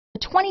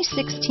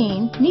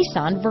2016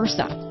 Nissan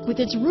Versa. With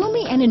its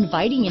roomy and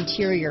inviting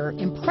interior,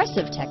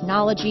 impressive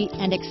technology,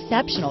 and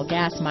exceptional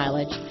gas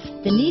mileage,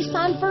 the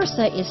Nissan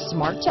Versa is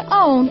smart to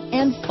own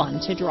and fun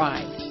to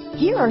drive.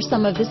 Here are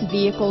some of this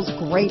vehicle's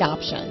great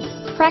options: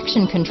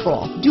 traction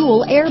control,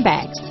 dual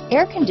airbags,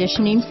 air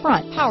conditioning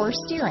front, power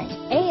steering,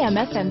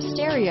 AM/FM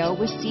stereo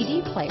with CD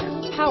player,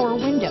 power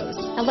windows,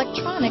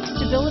 electronic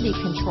stability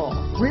control,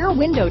 rear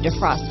window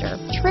defroster,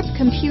 trip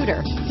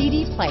computer,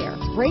 CD player,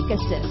 brake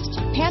assist,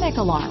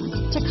 panic alarm,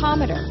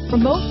 tachometer,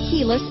 remote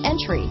keyless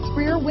entry,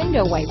 rear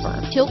window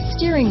wiper, tilt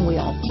steering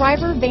wheel,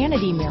 driver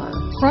vanity mirror,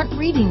 front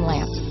reading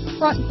lamps,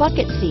 front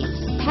bucket seats,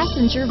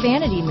 passenger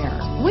vanity mirror.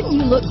 Wouldn't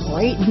you look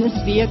great in this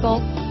vehicle?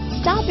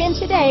 Stop in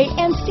today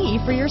and see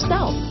for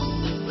yourself.